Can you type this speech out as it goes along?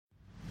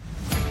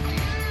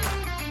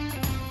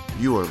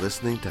You are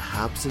listening to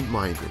Habsent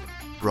Minded,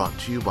 brought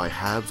to you by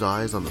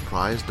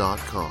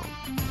HabsEyesOnThePrize.com.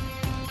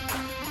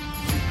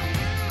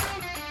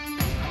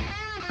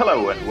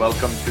 Hello and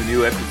welcome to a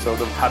new episode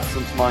of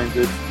Habsent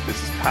Minded.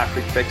 This is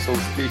Patrick Bexel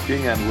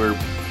speaking, and we're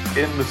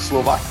in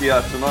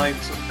Slovakia tonight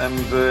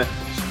and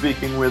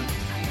speaking with,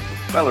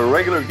 well, a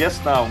regular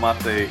guest now,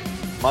 Matej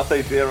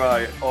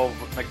Deraj of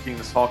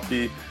McKeen's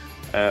Hockey,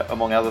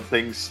 among other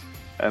things.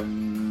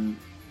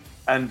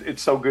 And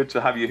it's so good to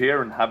have you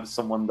here and have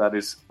someone that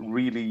is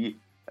really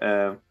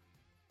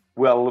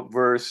well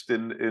versed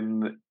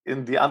in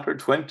the under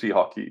 20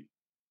 hockey.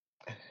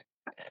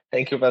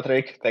 Thank you,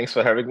 Patrick. Thanks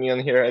for having me on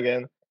here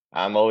again.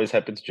 I'm always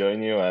happy to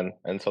join you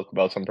and talk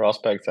about some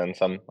prospects and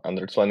some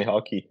under 20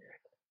 hockey.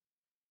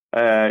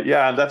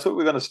 Yeah, and that's what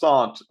we're going to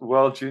start.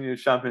 World Junior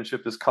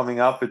Championship is coming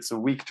up. It's a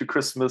week to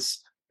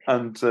Christmas,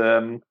 and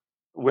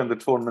when the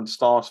tournament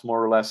starts,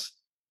 more or less.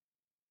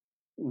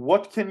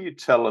 What can you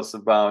tell us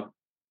about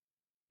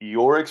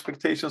your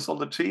expectations on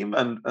the team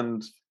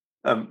and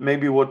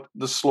maybe what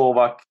the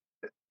Slovak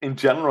in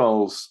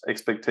general's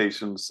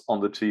expectations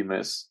on the team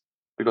is?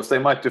 Because they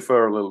might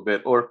differ a little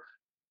bit. Or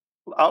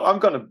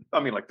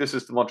this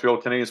is the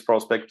Montreal Canadiens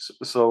prospect,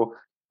 so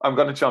I'm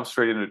going to jump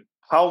straight into it.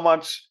 How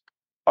much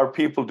are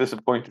people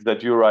disappointed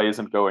that Uri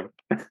isn't going?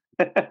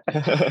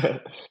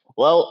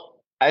 Well,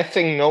 I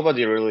think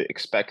nobody really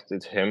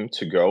expected him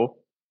to go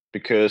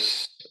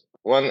because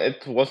when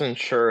it wasn't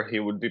sure he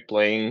would be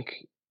playing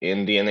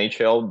in the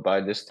NHL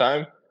by this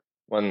time.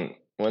 When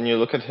you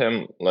look at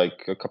him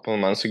like a couple of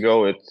months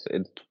ago, it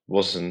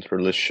wasn't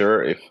really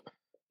sure if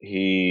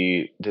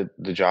he did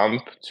the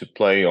jump to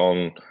play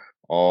on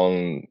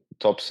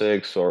top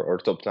 6 or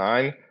top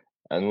 9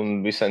 and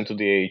wouldn't be sent to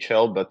the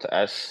AHL. But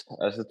as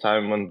the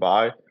time went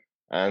by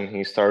and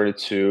he started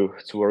to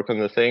work on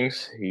the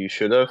things he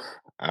should have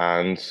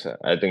and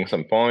adding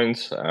some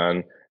points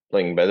and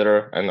playing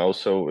better, and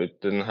also it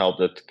didn't help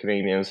that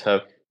Canadians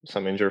have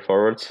some injured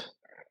forwards,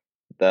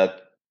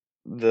 that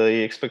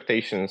the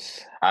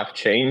expectations have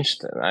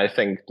changed, and I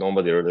think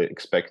nobody really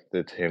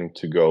expected him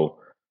to go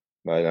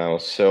by now.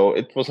 So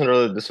it wasn't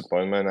really a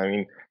disappointment. I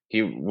mean,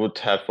 he would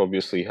have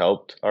obviously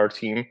helped our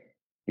team.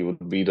 He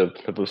would be the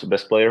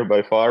best player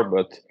by far,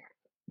 but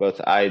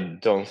I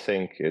don't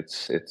think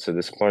it's a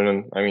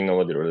disappointment. I mean,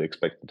 nobody really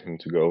expected him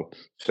to go.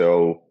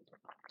 So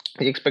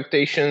the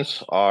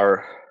expectations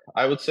are,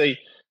 I would say,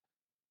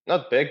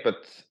 not big,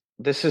 but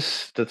this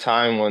is the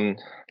time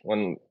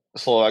when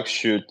Slovaks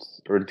should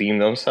redeem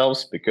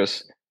themselves,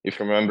 because if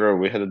you remember,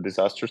 we had a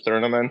disastrous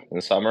tournament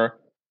in summer.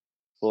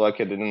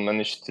 Slovakia didn't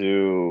manage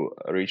to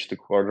reach the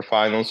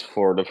quarterfinals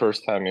for the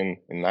first time in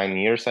 9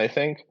 years, I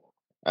think.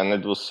 And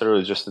it was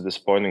really just a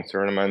disappointing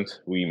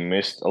tournament. We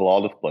missed a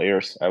lot of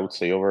players, I would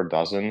say over a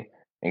dozen,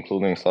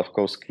 including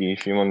Slavkovsky,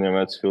 Šimon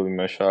Nemec, Filip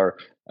Mešar,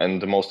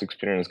 and the most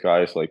experienced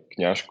guys like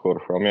Kňažko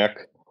or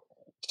Chromiak.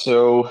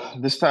 So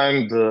this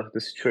time the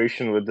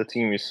situation with the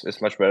team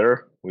is much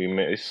better. We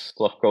miss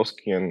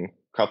Slavkovsky and a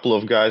couple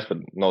of guys, but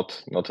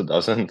not a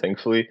dozen,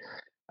 thankfully.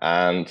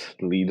 And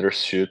the leaders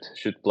should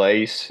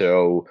play.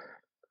 So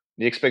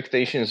the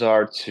expectations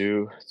are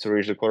to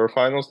reach the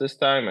quarterfinals this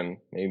time and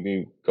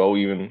maybe go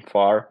even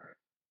far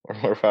or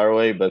more far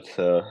away. But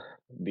the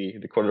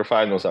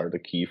quarterfinals are the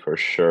key for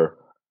sure.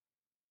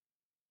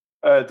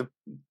 The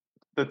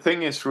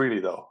thing is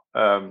really, though,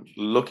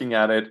 looking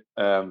at it,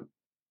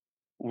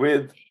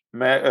 with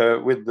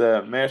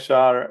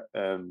Mešar,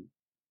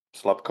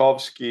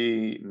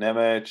 Slavkovsky,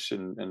 Nemec,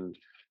 and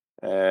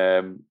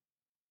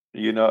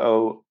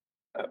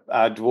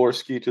add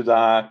Dvorsky to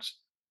that,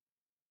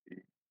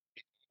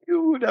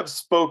 you would have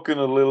spoken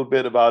a little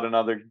bit about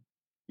another,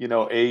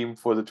 aim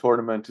for the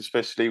tournament,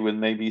 especially when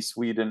maybe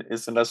Sweden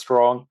isn't as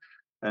strong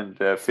and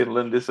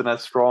Finland isn't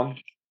as strong.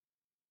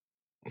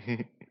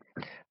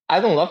 I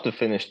don't love the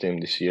Finnish team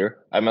this year.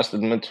 I must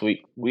admit,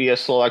 we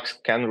as Slovaks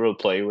can't really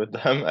play with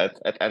them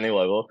at any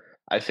level.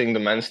 I think the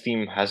men's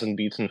team hasn't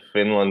beaten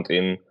Finland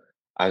in,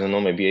 I don't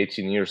know, maybe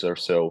 18 years or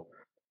so.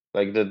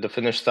 Like the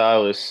Finnish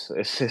style is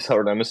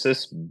our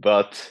nemesis,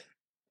 but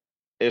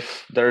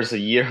if there's a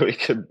year we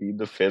could beat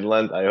the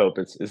Finland, I hope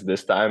it's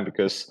this time,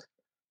 because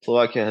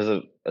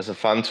Slovakia has a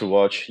fun to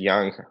watch,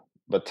 young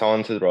but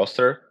talented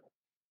roster,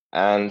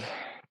 and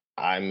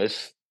I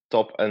miss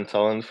top end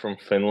talent from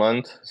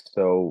Finland.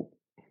 So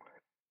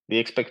the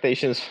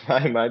expectations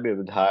might be a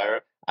bit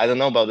higher. I don't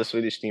know about the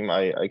Swedish team.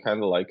 I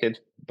kind of like it,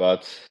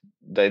 but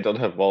they don't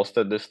have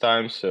Wallstedt this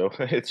time, so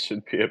it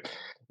should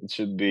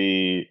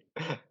be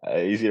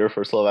easier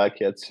for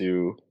Slovakia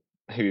to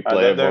maybe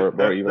play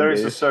more even. There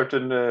is a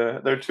certain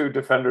there are 2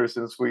 defenders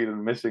in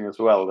Sweden missing as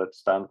well that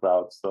stands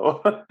out. So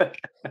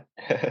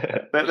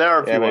there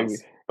are a few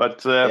ones,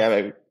 but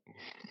maybe.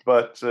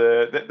 But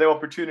the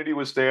opportunity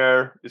was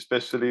there,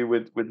 especially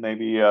with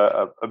maybe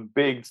a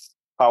big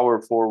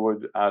power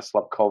forward as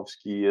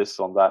Slavkovsky is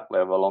on that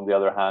level. On the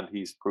other hand,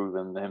 he's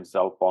proven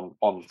himself on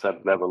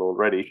that level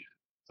already.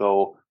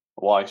 So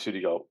why should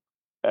he go?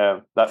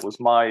 That was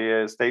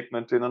my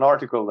statement in an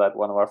article that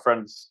one of our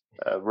friends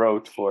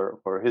wrote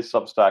for his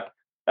Substack.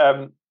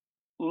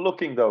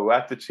 looking though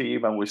at the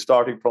team, and we're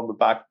starting from the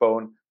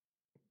backbone.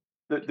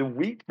 The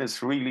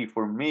weakness really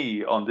for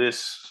me on this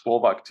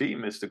Slovak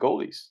team is the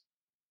goalies.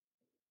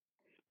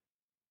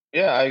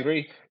 Yeah, I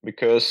agree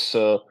because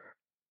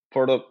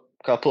for the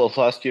couple of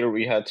last year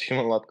we had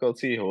Šimon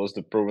Latkoci, who was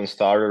the proven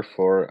starter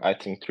for I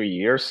think 3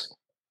 years,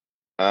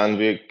 and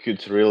we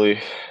could really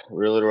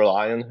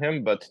rely on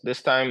him. But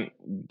this time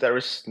there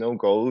is no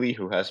goalie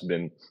who has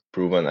been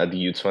proven at the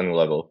U20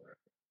 level.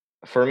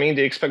 For me,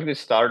 the expected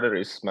starter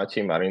is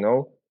Matej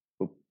Marino,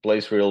 who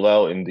plays real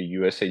well in the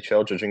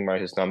USHL, judging by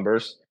his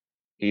numbers.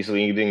 He's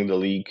leading the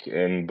league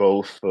in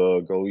both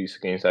goals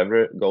against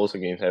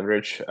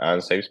average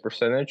and saves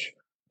percentage,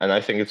 and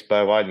I think it's by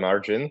a wide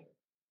margin.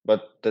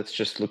 But that's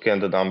just looking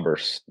at the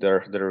numbers.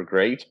 They're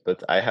great,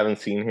 but I haven't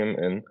seen him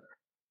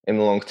in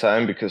a long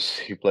time because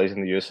he plays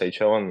in the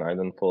USHL, and I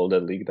don't follow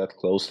that league that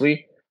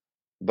closely.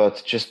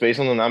 But just based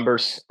on the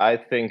numbers, I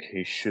think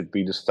he should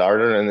be the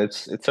starter, and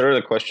it's a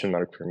real question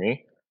mark for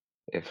me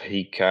if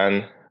he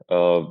can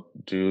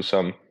do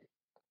some,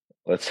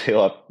 let's say,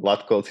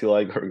 Latkoci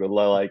like or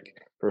Godla like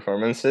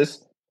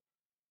performances.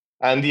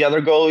 And the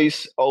other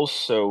goalies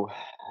also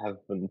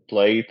haven't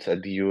played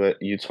at the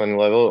U20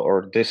 level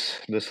or this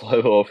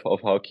level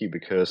of hockey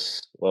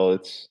because well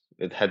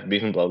it had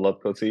been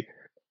Latkoci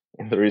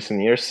in the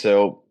recent years,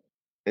 so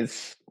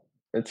it's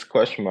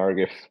question mark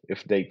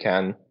if they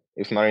can,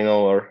 if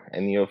Marino or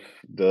any of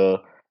the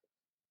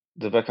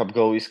backup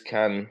goalies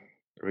can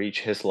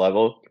reach his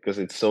level, because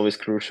it's always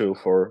crucial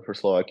for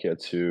Slovakia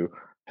to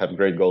have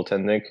great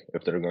goaltending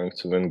if they're going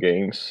to win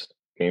games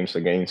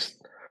against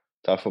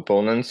tough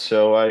opponents.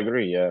 So I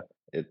agree. Yeah,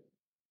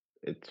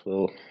 it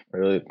will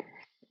really,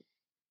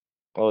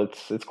 well,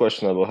 it's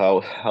questionable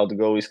how the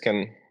goalies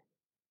can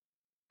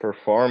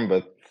perform,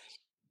 but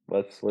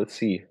let's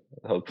see.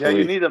 Hopefully, Yeah,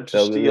 you need them to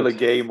they'll be steal a good.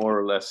 game more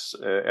or less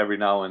every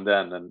now and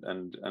then,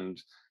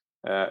 and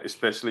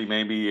especially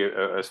maybe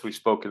as we've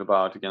spoken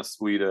about against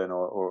Sweden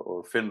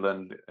or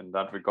Finland in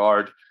that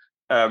regard.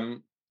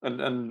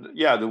 And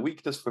yeah, the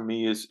weakness for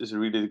me is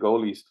really the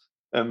goalies.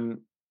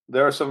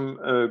 There are some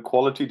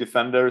quality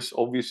defenders.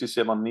 Obviously,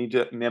 Simon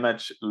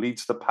Nemec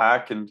leads the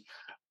pack, and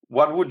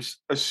one would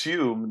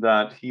assume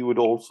that he would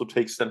also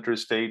take center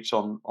stage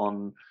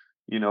on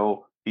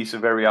he's a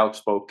very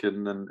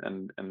outspoken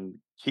and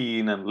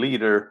keen and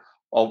leader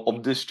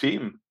of this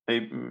team.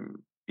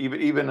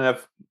 Even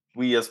if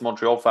we as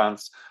Montreal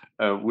fans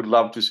would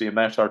love to see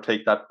Mechar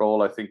take that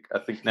role, I think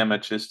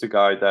Nemec is the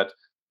guy that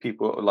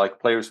people like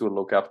players will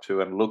look up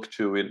to and look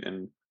to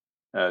in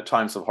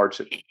times of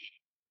hardship.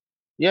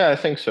 Yeah, I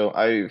think so.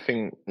 I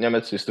think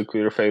Nemec is the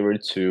clear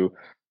favorite to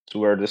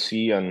wear the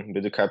C and be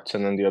the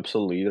captain and the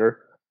absolute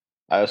leader.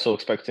 I also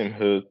expect him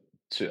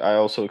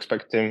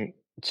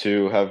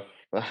to have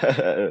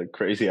a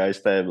crazy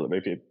ice time,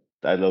 maybe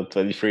I don't know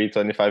 23,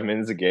 25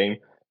 minutes a game,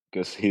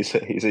 because he's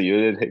a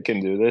unit. He can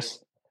do this,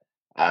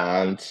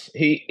 and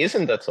he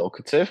isn't that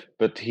talkative,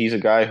 but he's a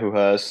guy who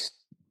has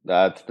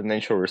that the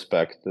natural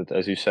respect that,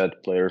 as you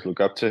said, players look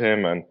up to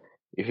him, and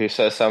if he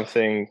says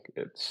something,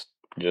 it's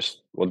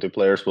just what the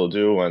players will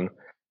do, and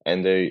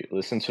they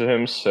listen to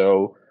him.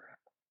 So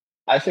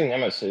I think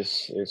Nemes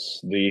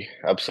is the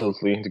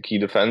absolutely the key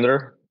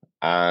defender,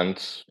 and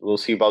we'll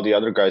see about the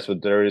other guys.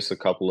 But there is a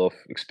couple of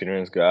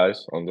experienced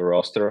guys on the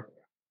roster.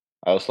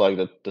 I also like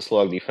that the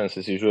Slovak defense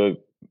is usually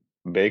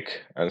big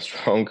and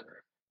strong.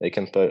 They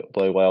can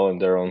play well in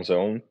their own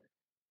zone.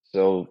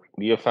 So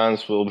the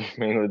offense will be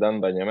mainly done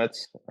by Nemec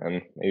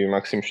and maybe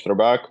Maxim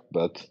Strobák,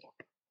 but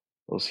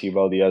we'll see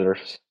about the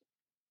others.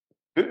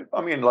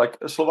 I mean, like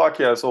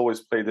Slovakia has always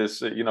played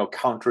this,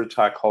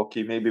 counter-attack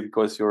hockey. Maybe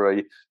because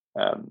you're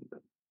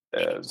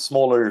a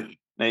smaller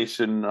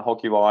nation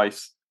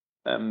hockey-wise,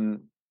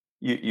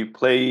 you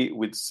play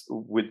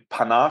with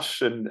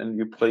panache and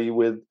you play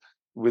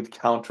with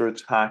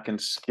counter-attack and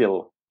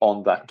skill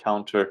on that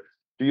counter.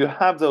 Do you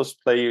have those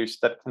players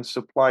that can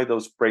supply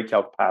those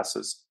breakout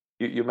passes?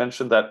 You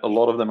mentioned that a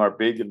lot of them are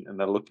big, and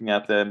they're looking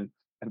at them,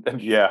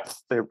 and yeah,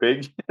 they're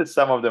big.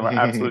 Some of them are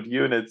absolute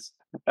units.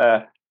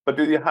 But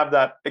do you have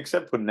that,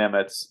 except for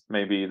Nemec,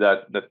 maybe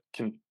that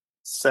can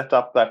set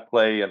up that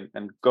play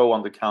and go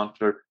on the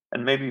counter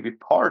and maybe be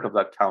part of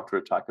that counter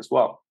attack as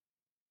well?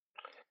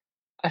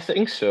 I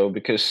think so,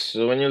 because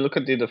when you look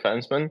at the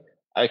defensemen,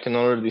 I can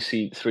already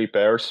see three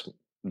pairs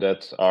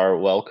that are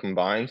well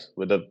combined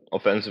with an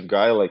offensive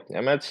guy like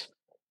Nemec.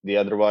 The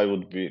other one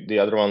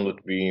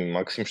would be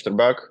Maxim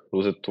Strobák,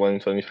 who's a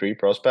 2023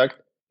 prospect.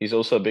 He's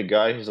also a big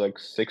guy. He's like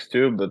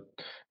 6'2",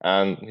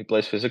 and he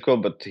plays physical,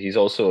 but he's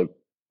also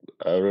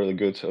a really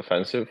good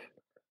offensive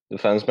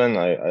defenseman.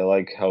 I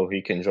like how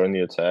he can join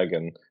the attack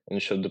and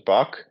shoot the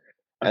puck.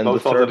 And And the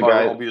both of them third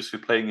are guy, obviously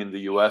playing in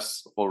the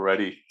US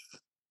already.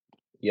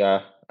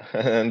 yeah,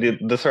 and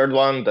the third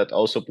one that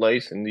also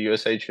plays in the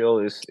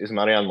USHL is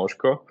Marian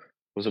Moško,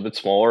 who's a bit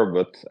smaller,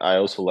 but I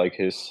also like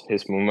his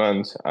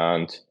movement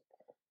and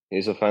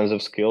his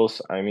offensive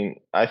skills. I mean,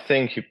 I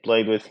think he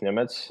played with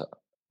Nemec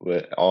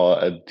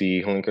at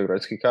the Hlinka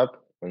Gretzky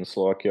Cup when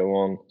Slovakia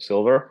won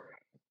silver.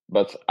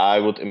 but I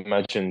would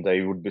imagine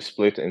they would be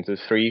split into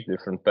 3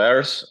 different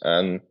pairs,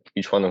 and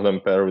each one of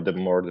them pair with a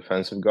more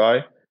defensive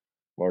guy,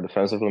 more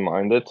defensively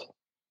minded.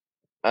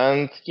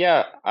 And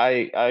yeah,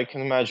 I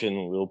can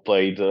imagine we'll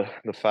play the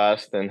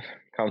fast and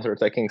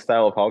counter-attacking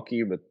style of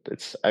hockey, but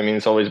it's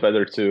always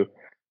better to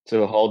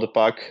hold the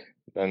puck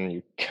than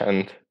you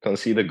can't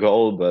concede a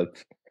goal.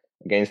 But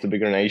against the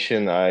bigger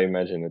nation, I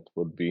imagine it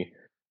would be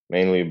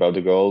mainly about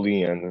the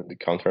goalie and the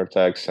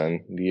counterattacks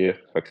and the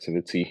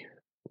effectivity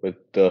with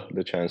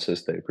the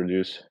chances they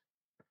produce.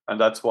 And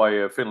that's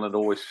why Finland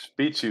always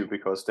beats you,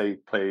 because they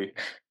play,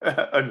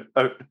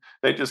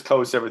 they just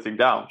close everything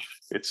down.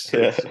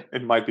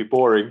 It might be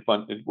boring,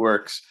 but it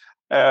works.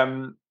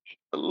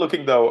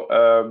 Looking though,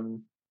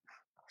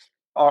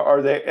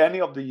 are there any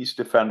of these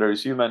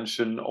defenders? You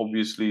mentioned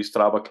obviously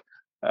Strabak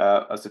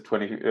as the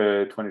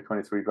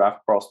 2023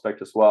 draft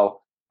prospect as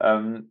well.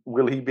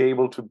 Will he be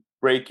able to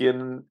break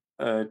in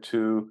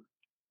to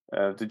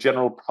the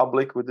general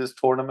public with this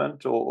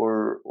tournament,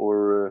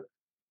 or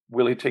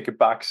will he take a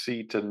back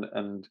seat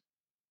and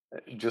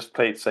just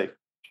play it safe?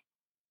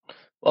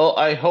 Well,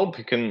 I hope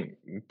he can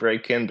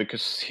break in,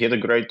 because he had a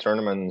great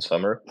tournament in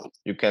summer.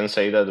 You can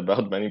say that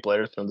about many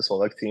players from the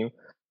Slovak team.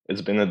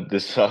 It's been a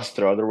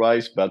disaster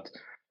otherwise, but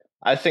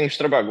I think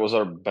Strabak was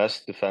our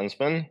best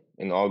defenseman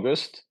in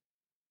August.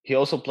 He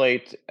also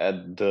played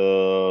at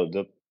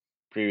the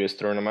previous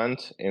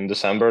tournament in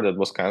December that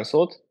was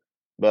cancelled,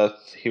 but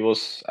he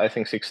was, I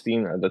think,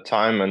 16 at the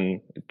time,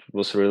 and it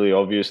was really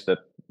obvious that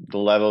the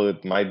level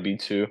it might be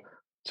too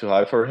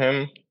high for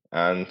him,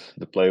 and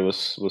the play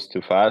was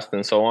too fast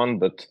and so on.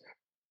 But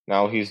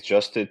now he's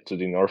adjusted to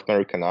the North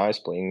American ice,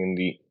 playing in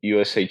the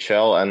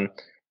USHL, and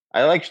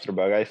I like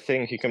Strabag. I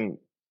think he can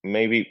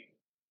maybe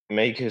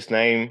make his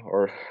name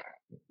or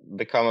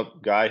become a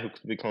guy who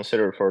could be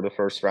considered for the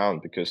first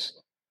round, because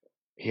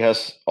he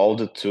has all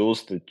the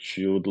tools that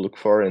you would look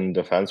for in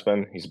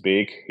defenseman. He's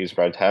big, he's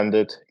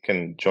right-handed,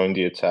 can join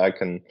the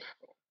attack, and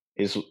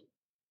he's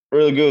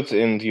really good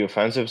in the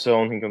offensive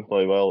zone. He can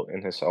play well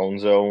in his own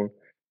zone.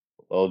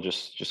 Well,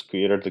 just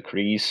clear the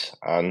crease,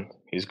 and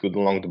he's good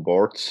along the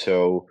board.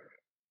 So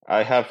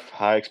I have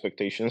high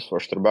expectations for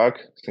Strabag,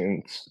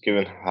 since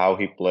given how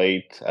he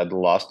played at the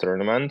last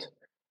tournament.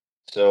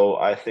 So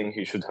I think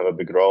he should have a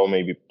big role,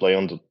 maybe play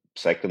on the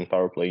second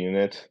power play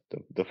unit.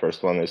 The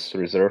first one is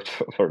reserved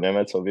for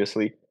Nemec,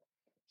 obviously.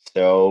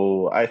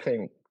 So I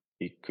think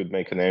he could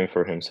make a name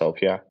for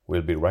himself, yeah.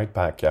 We'll be right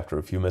back after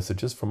a few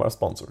messages from our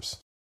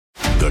sponsors.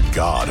 The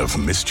god of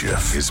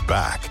mischief is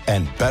back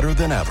and better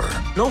than ever.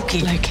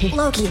 Loki.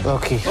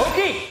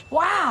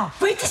 Wow,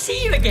 great to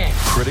see you again.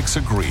 Critics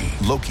agree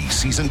Loki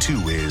Season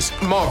 2 is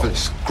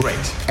marvelous, great.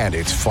 And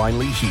it's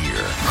finally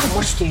here. How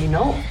much do you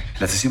know?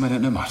 Let's assume I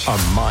don't know much. A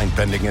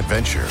mind-bending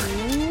adventure.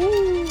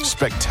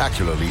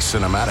 Spectacularly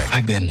cinematic.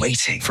 I've been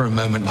waiting for a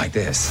moment like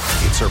this.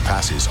 It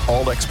surpasses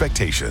all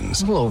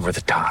expectations. A little over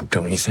the top,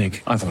 don't you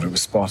think? I thought it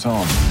was spot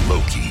on.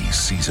 Loki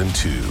Season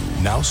 2,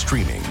 now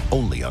streaming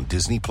only on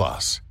Disney+.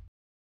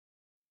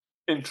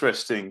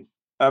 Interesting.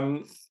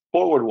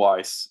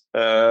 Forward-wise,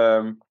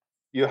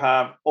 you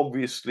have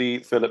obviously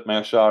Filip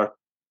Mesar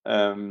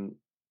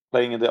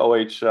playing in the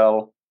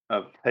OHL,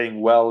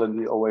 playing well in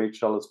the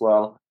OHL as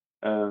well.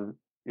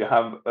 You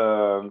have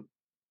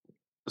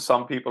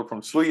some people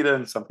from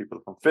Sweden, some people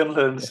from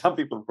Finland, some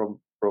people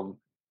from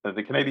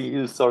the Canadian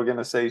youth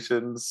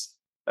organizations.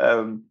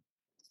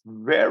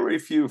 Very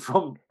few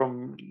from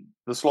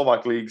the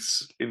Slovak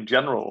leagues in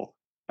general,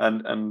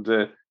 and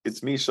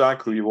it's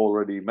Mishak, who you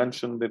already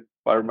mentioned, if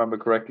I remember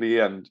correctly,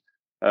 and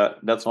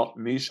that's not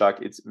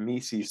Mishak, it's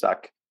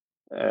Misisak.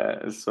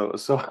 So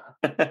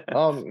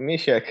Oh,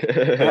 Mishak.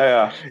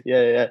 yeah.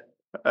 Yeah.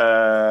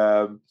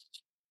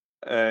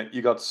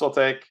 You got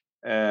Sotek,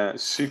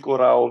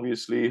 Sikora,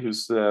 obviously,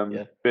 who's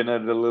been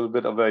at a little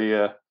bit of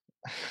a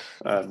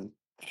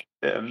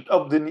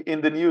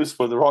in the news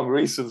for the wrong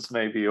reasons,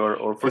 maybe,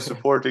 or for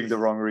supporting the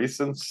wrong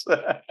reasons.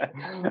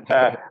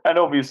 And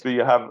obviously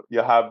you have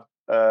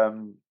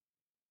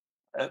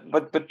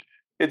but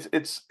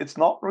it's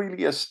not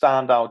really a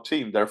standout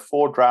team. There are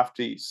 4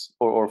 draftees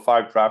or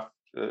 5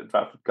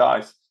 drafted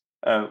guys,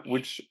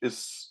 which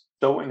is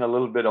showing a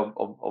little bit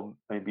of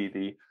maybe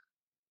the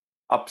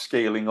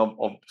upscaling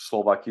of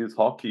Slovak youth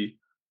hockey.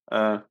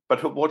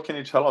 But what can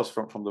you tell us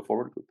from the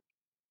forward group?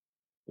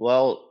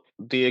 Well,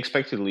 the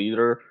expected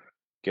leader,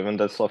 given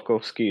that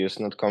Slavkovsky is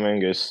not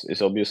coming,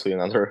 is obviously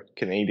another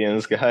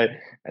Canadians guy,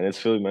 and it's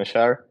Filip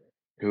Mesar,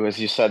 who, as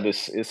you said,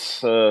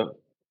 is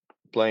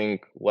playing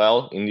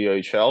well in the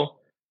OHL.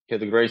 He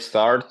had a great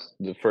start.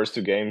 The first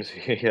 2 games,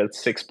 he had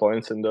 6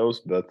 points in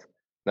those, but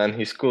then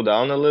he's cooled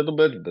down a little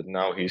bit. But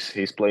now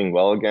he's playing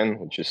well again,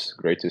 which is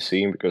great to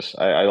see, because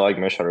I like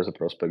Mesar as a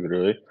prospect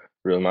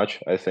really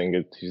much. I think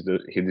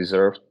he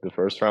deserved the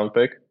first round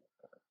pick.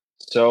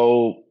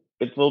 So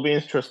it will be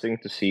interesting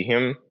to see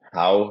him,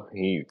 how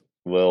he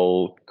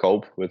will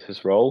cope with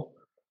his role,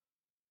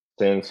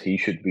 since he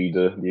should be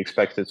the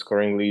expected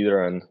scoring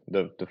leader and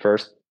the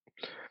first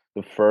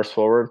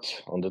forward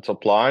on the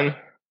top line.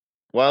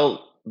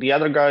 Well, the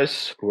other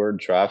guys who were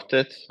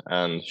drafted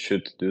and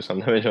should do some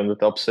damage on the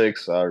top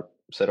 6 are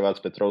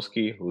Servac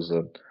Petrovsky, who's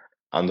an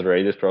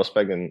underrated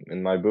prospect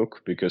in my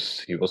book because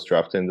he was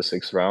drafted in the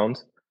 6th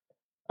round.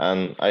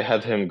 And I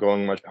had him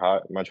going much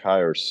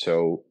higher,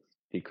 so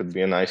he could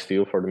be a nice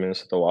steal for the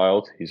Minnesota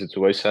Wild. He's a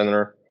two-way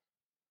center,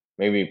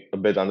 maybe a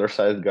bit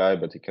undersized guy,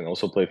 but he can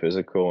also play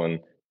physical and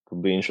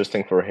could be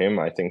interesting for him.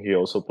 I think he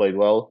also played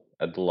well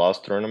at the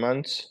last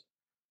tournament.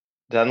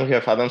 Then we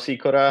have Adam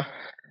Sikora,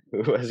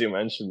 who, as you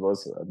mentioned,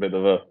 was a bit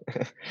of a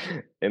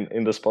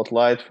in the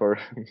spotlight for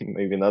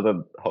maybe not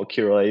a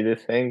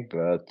hockey-related thing,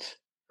 but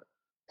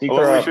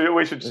Sikora, well,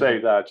 we should say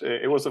that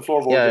it was a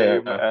floorball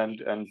game,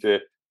 and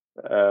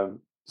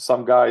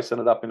some guys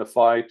ended up in a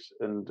fight.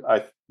 And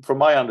from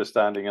my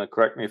understanding, and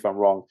correct me if I'm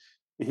wrong,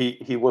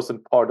 he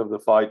wasn't part of the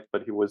fight,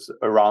 but he was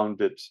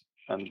around it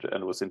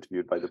and was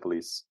interviewed by the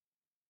police.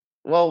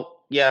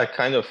 Well, yeah,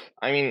 kind of.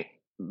 I mean,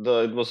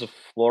 it was a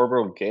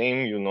floorball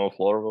game,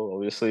 floorball,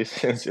 obviously,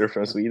 since you're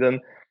from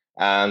Sweden.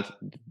 And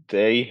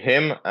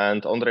him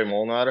and Ondrej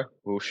Molnar,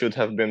 who should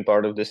have been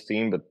part of this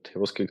team, but he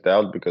was kicked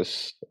out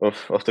because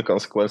of the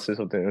consequences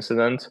of the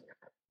incident.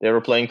 They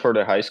were playing for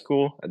the high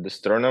school at this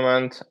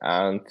tournament,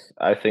 and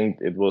I think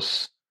it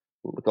was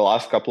the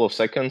last couple of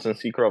seconds, and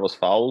Sikora was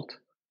fouled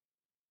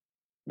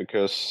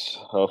because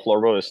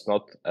floorball is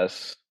not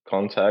as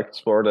contact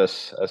sport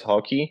as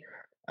hockey,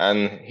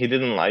 and he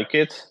didn't like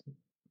it.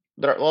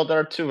 There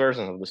are two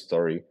versions of the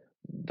story.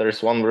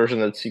 There's one version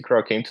that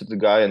Sikora came to the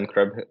guy and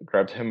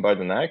grabbed him by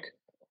the neck.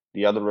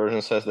 The other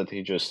version says that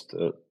he just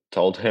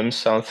told him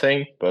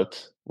something,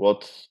 but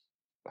what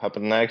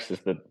happened next is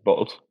that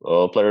both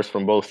players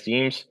from both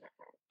teams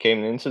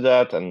came into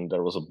that, and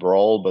there was a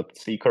brawl, but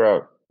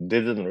Sikora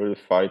didn't really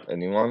fight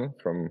anyone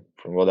from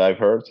what I've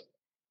heard.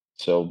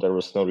 So there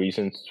was no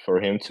reason for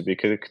him to be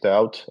kicked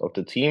out of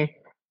the team.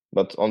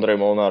 But Ondrej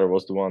Molnar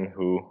was the one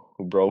who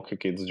broke a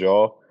kid's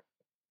jaw,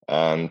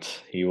 and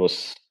he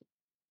was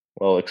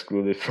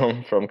excluded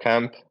from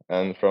camp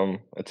and from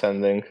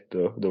attending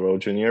the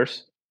World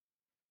Juniors.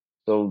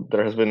 So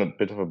there has been a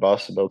bit of a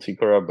buzz about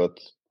Sikora, but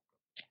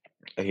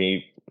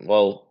he's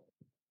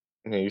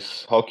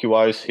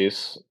hockey-wise,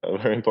 he's a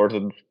very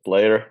important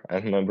player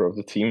and member of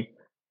the team.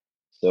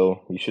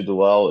 So he should do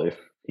well if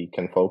he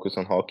can focus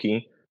on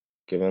hockey,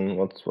 given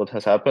what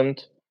has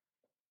happened.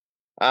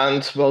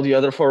 And the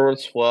other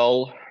forwards,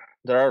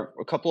 there are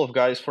a couple of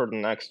guys for the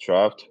next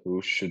draft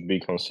who should be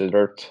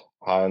considered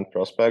high-end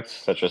prospects,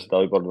 such as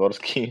Dalibor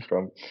Dvorsky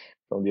from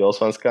the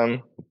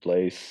Allsvenskan, who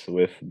plays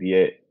with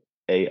the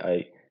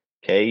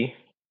AIK.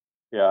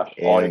 Yeah,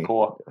 AIK.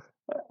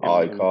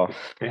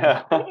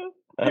 Yeah,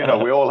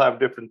 we all have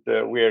different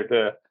weird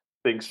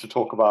things to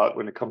talk about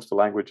when it comes to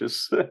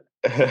languages.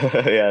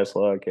 Yeah,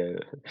 Slovakia.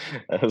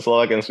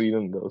 Slovakia and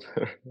Sweden, those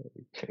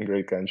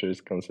great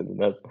countries, consider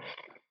that.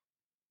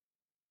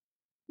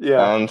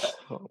 Yeah. And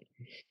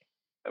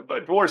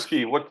but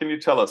Dvorsky, what can you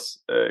tell us?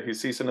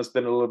 His season has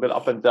been a little bit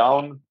up and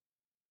down,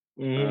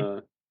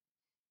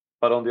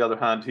 but on the other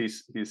hand,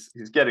 he's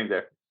getting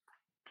there.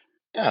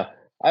 Yeah,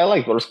 I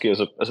like Dvorsky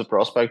as a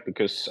prospect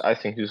because I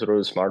think he's a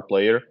really smart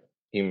player.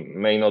 He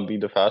may not be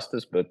the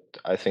fastest, but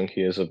I think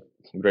he has a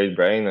great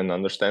brain and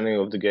understanding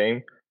of the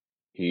game.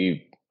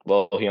 He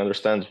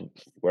understands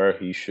where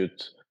he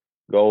should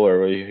go,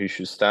 where he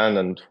should stand,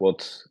 and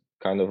what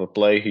kind of a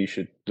play he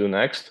should do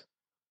next.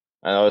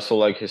 And I also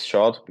like his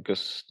shot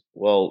because,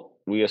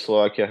 we as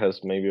Slovakia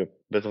has maybe a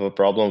bit of a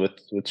problem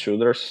with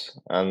shooters,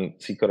 and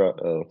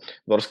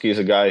Dvorsky is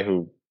a guy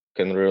who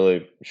can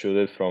really shoot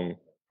it from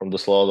the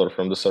slot or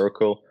from the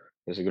circle.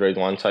 He's a great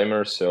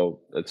one-timer, so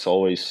it's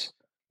always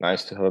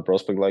nice to have a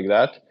prospect like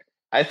that.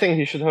 I think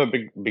he should have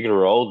a bigger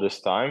role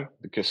this time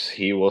because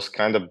he was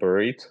kind of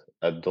buried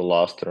at the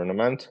last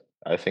tournament.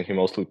 I think he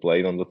mostly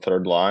played on the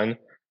third line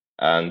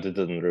and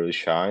didn't really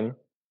shine.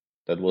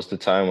 That was the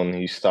time when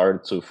he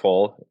started to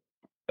fall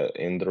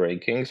in the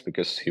rankings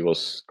because he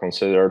was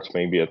considered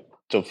maybe a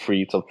top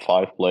 3, top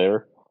 5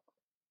 player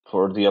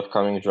for the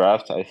upcoming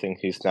draft. I think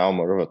he's now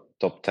more of a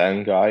top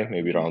 10 guy,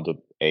 maybe around the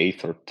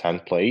 8th or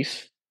 10th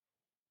place.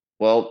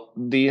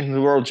 The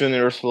World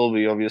Juniors will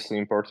be obviously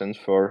important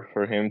for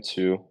him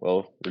to,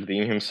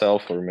 redeem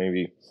himself or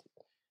maybe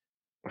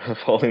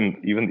fall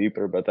in even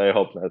deeper, but I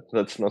hope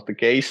that's not the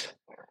case.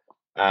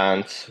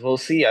 And we'll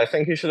see. I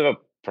think he should have a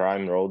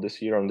prime role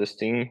this year on this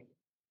team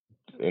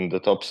in the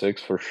top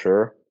 6 for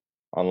sure,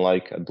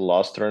 unlike at the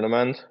last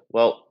tournament.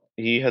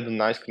 He had a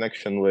nice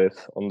connection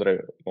with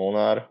Ondrej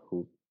Molnar,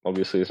 who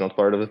obviously is not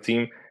part of the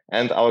team,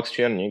 and Alex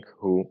Černík,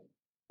 who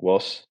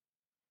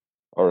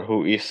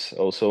is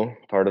also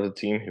part of the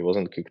team. He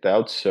wasn't kicked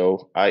out,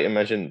 so I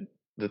imagine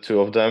the two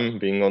of them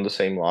being on the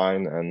same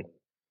line and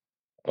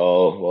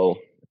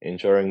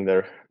enjoying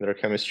their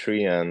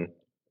chemistry and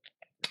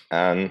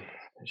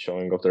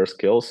showing off their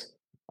skills.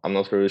 I'm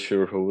not really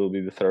sure who will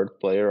be the third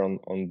player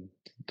on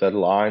that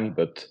line,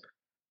 but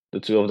the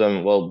two of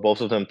them,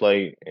 both of them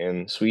play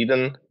in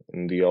Sweden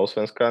in the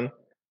Allsvenskan,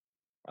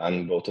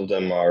 and both of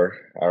them are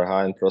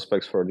high-end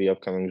prospects for the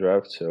upcoming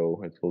draft,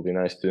 so it will be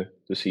nice to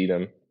see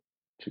them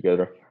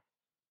together.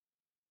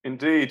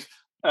 Indeed.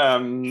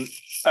 And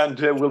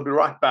we'll be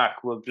right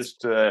back. We'll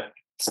just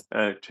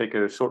take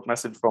a short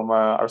message from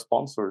our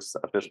sponsors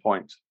at this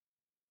point.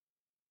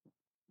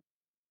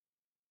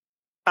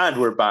 And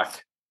we're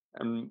back.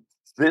 And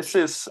this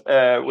is,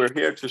 we're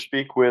here to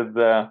speak with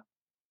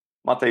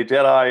Matej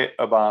Deraj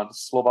about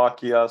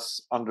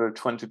Slovakia's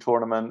under-20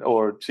 tournament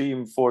or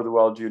team for the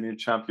World Junior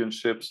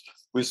Championships.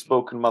 We've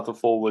spoken about the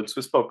forwards,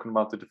 we've spoken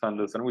about the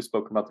defenders, and we've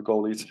spoken about the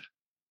goalies.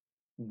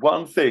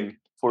 One thing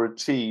for a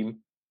team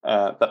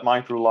that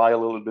might rely a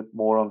little bit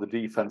more on the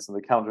defense and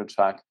the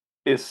counterattack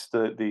is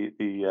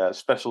the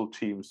special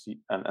teams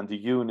and the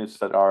units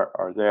that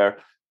are there.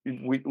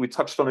 We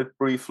touched on it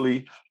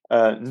briefly.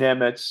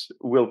 Nemec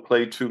will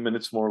play 2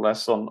 minutes more or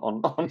less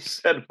on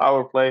said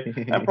power play,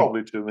 and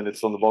probably 2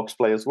 minutes on the box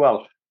play as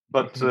well.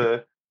 But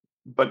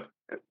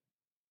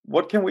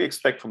what can we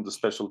expect from the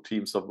special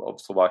teams of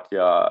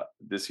Slovakia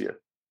this year?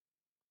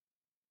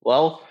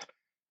 Well,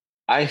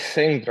 I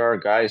think there are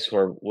guys who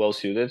are well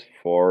suited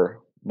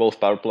for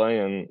both power play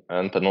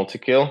and penalty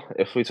kill.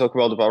 If we talk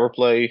about the power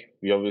play,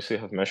 we obviously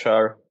have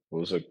Mešár,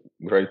 who's a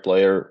great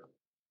player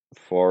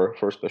for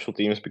special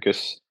teams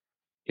because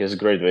he has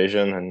great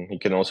vision and he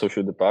can also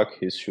shoot the puck.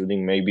 His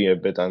shooting may be a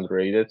bit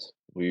underrated.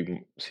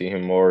 We see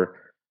him more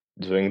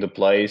doing the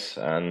plays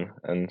and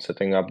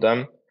setting up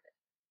them.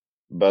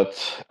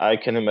 But I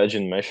can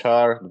imagine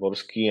Mešár,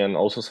 Dvorsky, and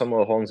also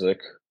Samuel Honzek,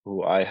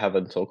 who I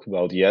haven't talked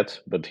about yet,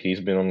 but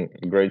he's been on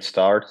a great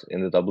start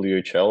in the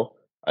WHL.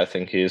 I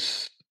think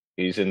he's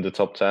in the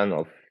top 10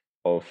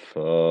 of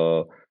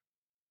the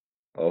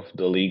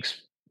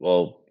league's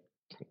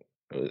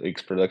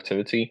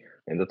productivity,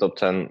 in the top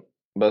 10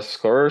 best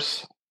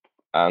scorers,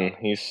 and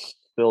he's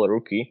still a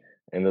rookie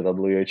in the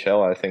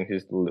WHL. I think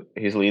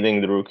he's leading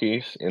the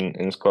rookies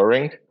in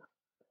scoring,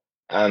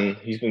 and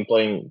he's been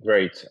playing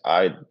great.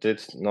 I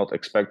did not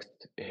expect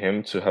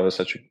him to have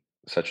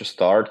such a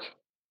start,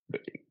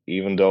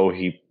 even though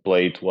he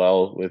played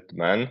well with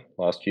men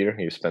last year.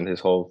 He spent his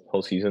whole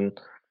season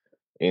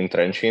in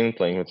Trenčín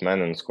playing with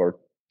men and scored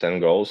 10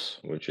 goals,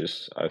 which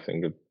is, I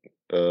think,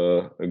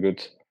 a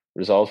good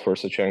result for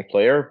such a young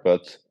player.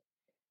 But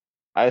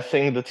I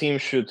think the team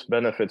should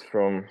benefit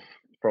from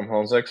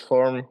Honzek's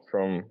form,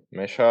 from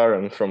Mešár,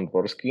 and from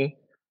Dvorsky.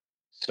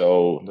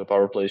 So the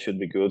power play should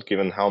be good,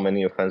 given how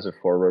many offensive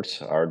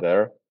forwards are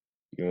there,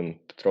 even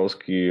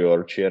Petrovsky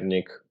or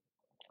Čiernik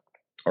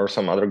or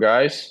some other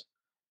guys.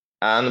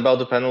 And about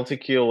the penalty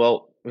kill,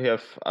 well, we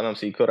have Adam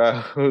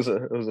Sikora, who's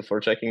a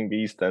forechecking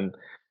beast, and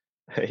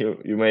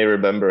you may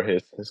remember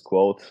his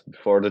quote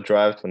before the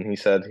draft when he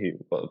said he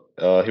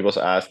was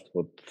asked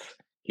what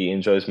he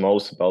enjoys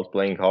most about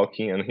playing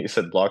hockey, and he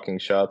said blocking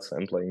shots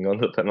and playing on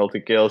the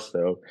penalty kill.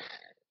 So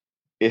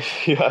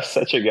if you have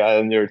such a guy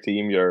on your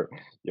team,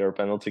 your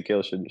penalty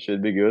kill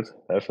should be good,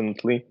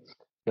 definitely.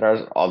 There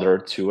are other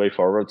two-way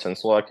forwards, and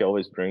Slovakia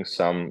always brings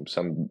some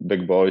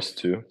big boys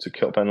to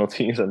kill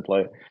penalties and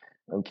play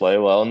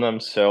well on them.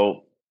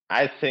 So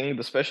I think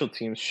the special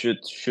teams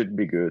should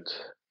be good.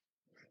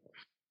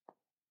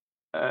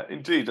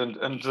 Indeed,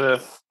 and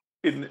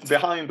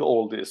behind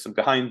all this and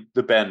behind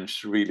the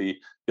bench, really,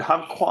 you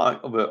have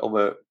quite of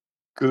a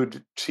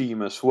good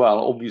team as well.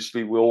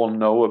 Obviously, we all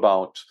know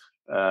about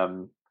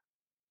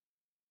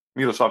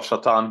Miroslav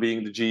Shatan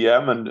being the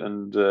GM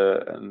and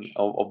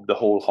of the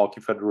whole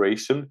hockey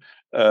federation,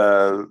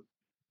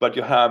 but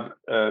you have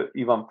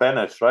Ivan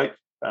Penes, right,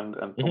 and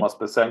Tomas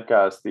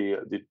Besenka as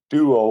the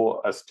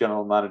duo as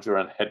general manager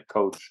and head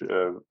coach.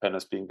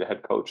 Penes being the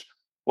head coach.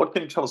 What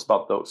can you tell us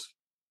about those?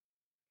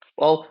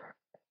 Well,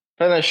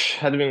 Penes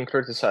had been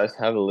criticized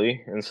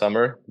heavily in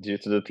summer due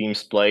to the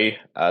team's play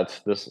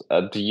at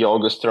the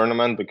August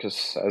tournament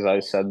because, as I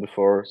said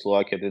before,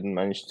 Slovakia didn't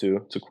manage to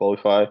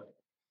qualify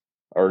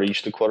or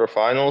reach the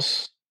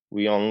quarterfinals.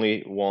 We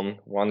only won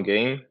one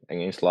game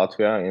against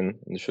Latvia in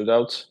the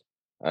shootouts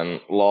and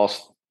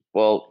lost,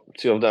 well,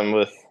 two of them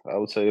with, I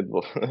would say it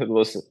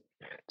was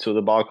two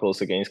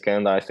debacles against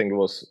Canada. I think it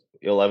was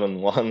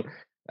 11-1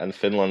 and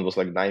Finland was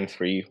like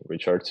 9-3,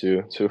 which are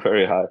two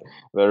very high,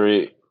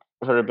 very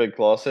big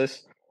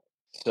losses.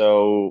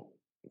 So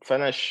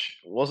Fenes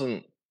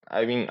wasn't,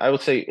 I mean, I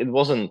would say it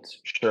wasn't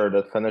sure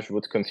that Fenes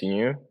would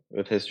continue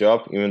with his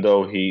job, even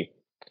though he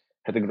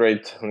had a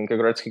great Hlinka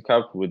Gretzky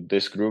Cup with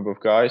this group of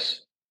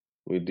guys,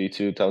 with the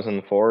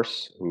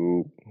 2004s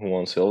who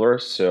won silver.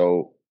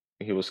 So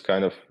he was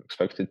kind of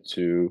expected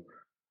to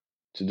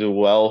do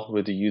well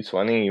with the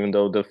U20, even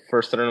though the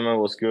first tournament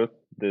was good.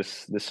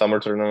 This summer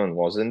tournament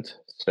wasn't.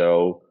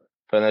 So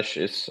Fenes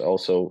is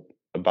also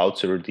about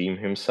to redeem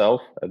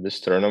himself at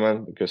this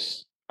tournament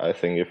because I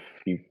think if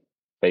he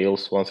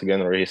fails once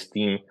again or his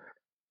team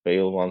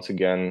fail once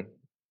again,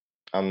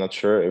 I'm not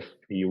sure if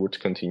he would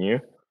continue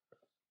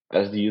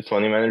as the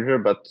U20 manager.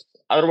 But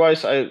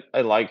otherwise,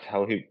 I liked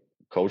how he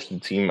coached the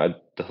team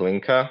at the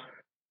Hlinka.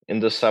 In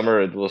the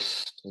summer, it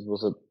was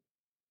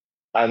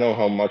I don't know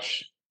how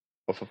much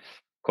of a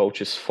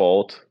coach's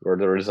fault were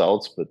the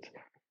results, but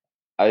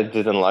I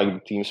didn't like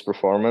the team's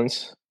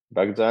performance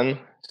back then.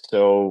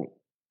 So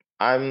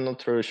I'm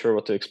not really sure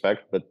what to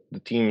expect, but the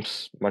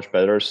team's much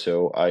better,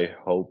 so I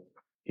hope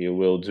he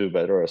will do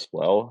better as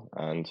well,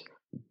 and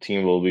the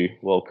team will be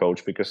well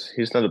coached because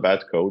he's not a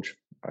bad coach.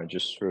 I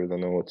just really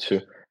don't know what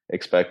to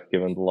expect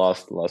given the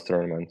last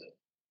tournament.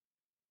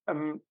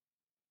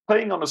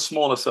 Playing on a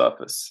smaller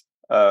surface,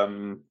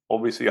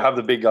 obviously you have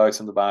the big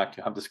guys in the back,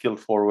 you have the skilled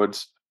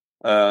forwards,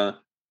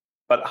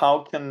 but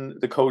how can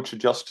the coach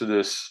adjust to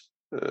this?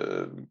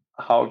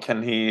 How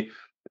can he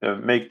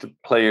make the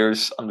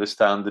players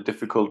understand the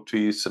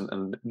difficulties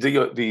and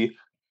the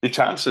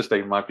chances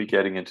they might be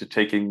getting into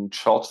taking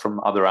shots from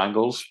other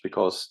angles,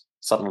 because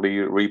suddenly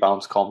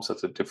rebounds comes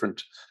at a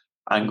different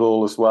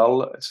angle as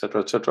well,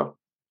 etc., etc.?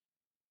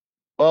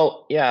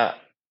 Well, yeah,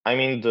 I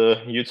mean the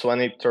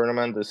U20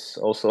 tournament is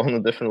also on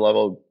a different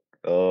level,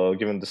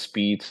 given the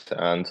speed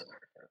and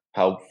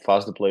how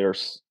fast the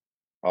players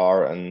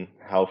are and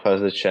how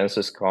fast the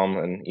chances come,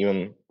 and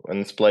even when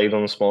it's played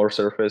on a smaller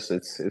surface,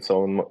 it's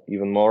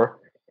even more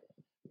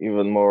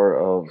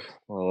of,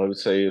 well, I would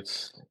say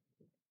it's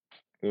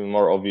even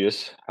more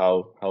obvious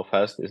how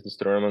fast is this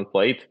tournament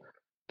played.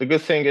 The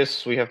good thing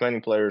is we have many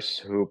players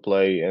who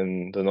play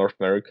in the North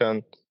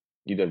American,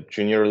 either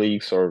junior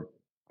leagues or,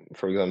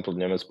 for example,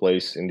 Nemec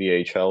plays in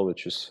the AHL,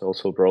 which is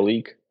also pro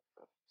league.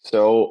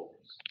 So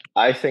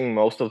I think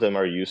most of them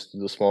are used to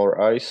the smaller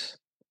ice.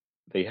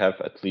 They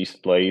have at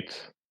least played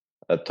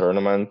a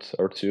tournament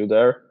or two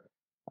there,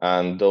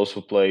 and those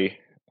who play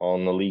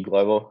on the league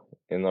level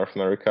in North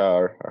America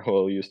are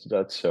well used to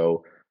that.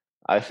 So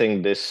I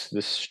think this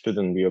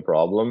shouldn't be a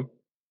problem,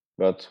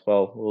 but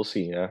well, we'll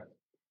see.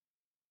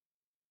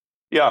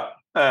 Yeah,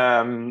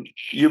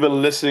 you've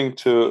been listening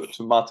to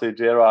Matej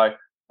Deraj,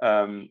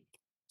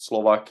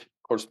 Slovak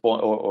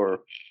correspondent or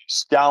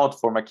scout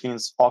for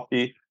McKeen's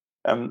Hockey.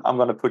 I'm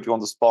going to put you on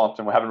the spot,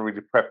 and we haven't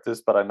really prepped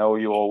this, but I know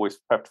you always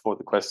prepped for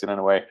the question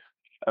anyway.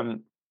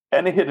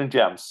 Any hidden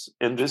gems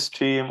in this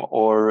team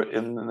or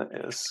in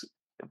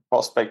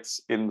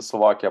prospects in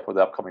Slovakia for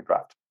the upcoming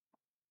draft?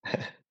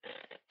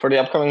 For the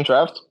upcoming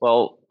draft,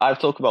 well, I've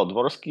talked about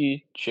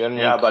Dvorsky, Černík.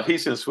 Yeah, but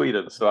he's in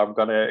Sweden, so I'm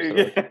gonna.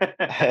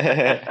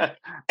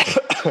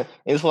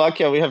 In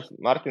Slovakia, we have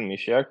Martin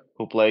Misiak,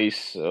 who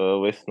plays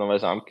with Nové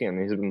Zámky, and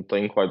he's been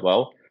playing quite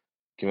well,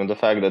 given the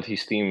fact that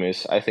his team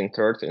is, I think,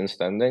 third in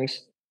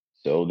standings.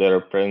 So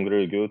they're playing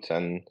really good,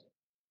 and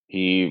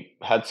he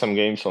had some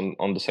games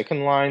on the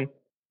second line,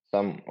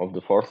 some of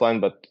the fourth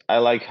line, but I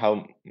like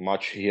how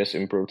much he has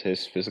improved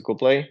his physical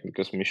play,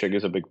 because Misiak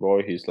is a big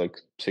boy. He's like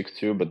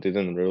 6'2", but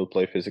didn't really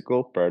play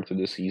physical prior to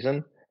the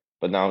season.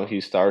 But now he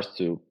starts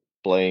to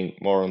playing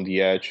more on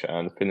the edge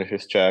and finish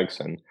his checks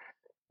and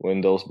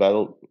win those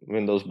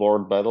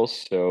board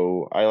battles.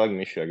 So I like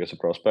Misiak as a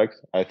prospect.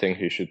 I think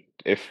he should,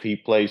 if he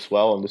plays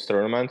well in this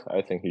tournament,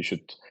 I think he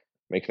should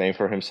make a name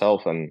for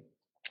himself and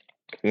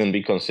even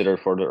be considered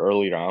for the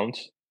early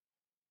rounds.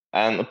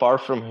 And apart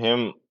from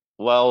him,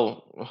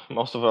 well,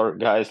 most of our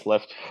guys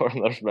left for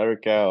North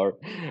America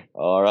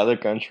or other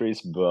countries,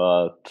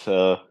 but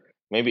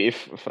maybe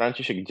if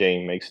František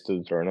Jane makes to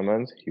the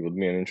tournament, he would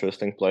be an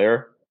interesting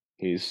player.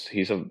 He's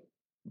a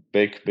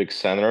big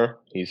center.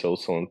 He's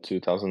also in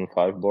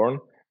 2005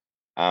 born,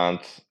 and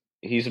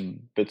he's a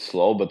bit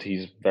slow, but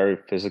he's very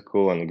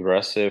physical and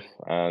aggressive,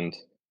 and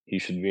he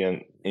should be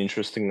an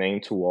interesting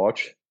name to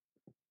watch.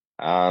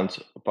 And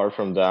apart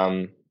from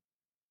them,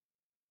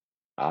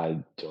 I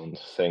don't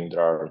think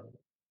there are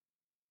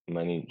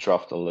many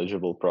draft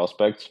eligible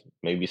prospects,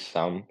 maybe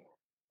some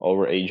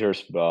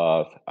overagers,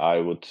 but I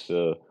would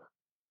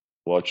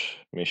watch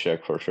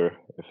Misiak for sure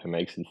if he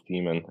makes his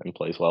team and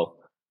plays well.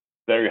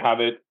 There you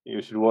have it.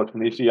 You should watch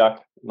Misiak,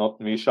 not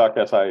Mishak,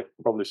 as I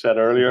probably said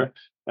earlier.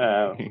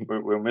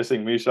 We're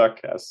missing Mishak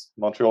as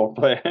Montreal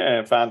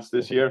fans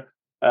this year.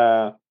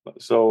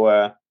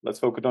 So let's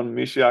focus on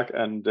Misiak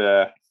and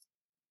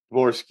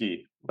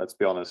Dvorsky. Let's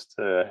be honest.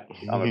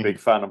 I'm a big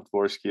fan of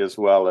Dvorsky as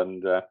well,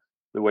 and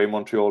the way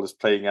Montreal is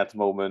playing at the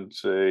moment,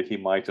 he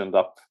might end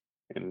up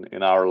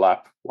in our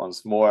lap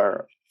once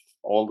more.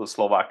 All the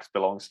Slovaks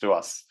belongs to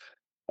us.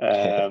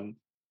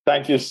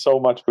 Thank you so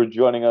much for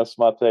joining us,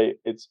 Matej.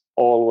 It's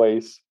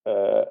always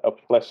a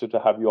pleasure to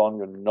have you on.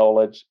 Your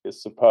knowledge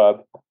is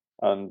superb,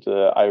 and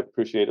I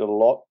appreciate it a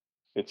lot.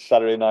 It's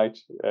Saturday night.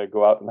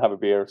 Go out and have a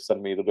beer.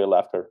 Send me the bill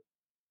after.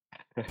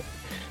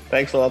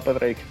 Thanks a lot,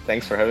 Patrik.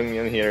 Thanks for having me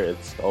on here.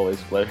 It's always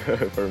a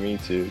pleasure for me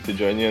to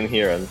join you in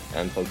here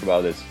and talk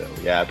about it. So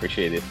yeah, I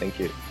appreciate it. Thank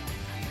you.